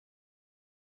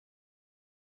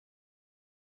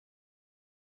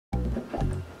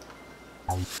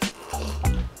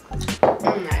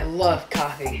I love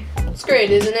coffee. It's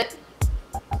great, isn't it?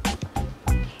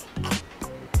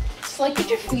 It's like, get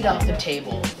your feet off the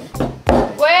table.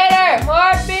 Waiter,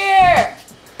 more beer!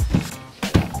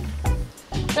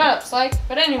 Shut up, Slyke.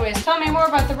 But anyways, tell me more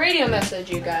about the radio message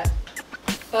you got.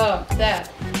 Oh,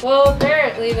 that. Well,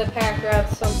 apparently the pack got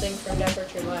something from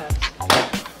Temperature Labs.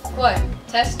 What,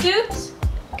 test tubes?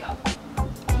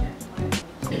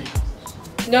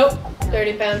 Nope,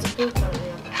 30 pounds of plutonium.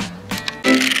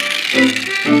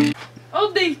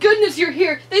 Oh, thank goodness you're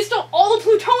here! They stole all the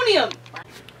plutonium!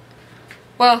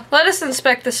 Well, let us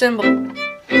inspect the symbol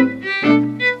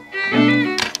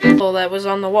that was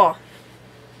on the wall.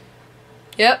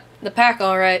 Yep, the pack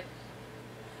alright.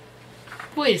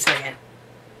 Wait a second.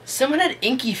 Someone had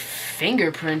inky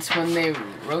fingerprints when they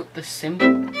wrote the symbol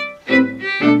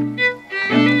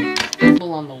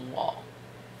on the wall.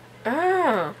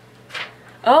 Oh.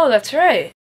 Oh, that's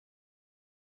right.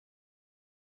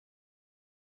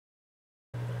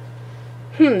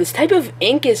 This type of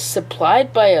ink is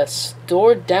supplied by a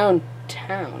store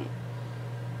downtown.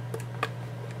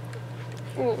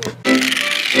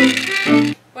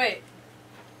 Wait.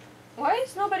 Why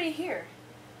is nobody here?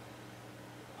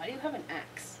 Why do you have an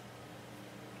axe?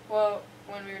 Well,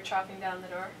 when we were chopping down the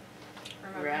door.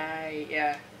 Remember? Right,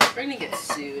 yeah. We're gonna get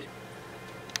sued.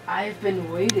 I've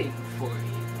been waiting for you.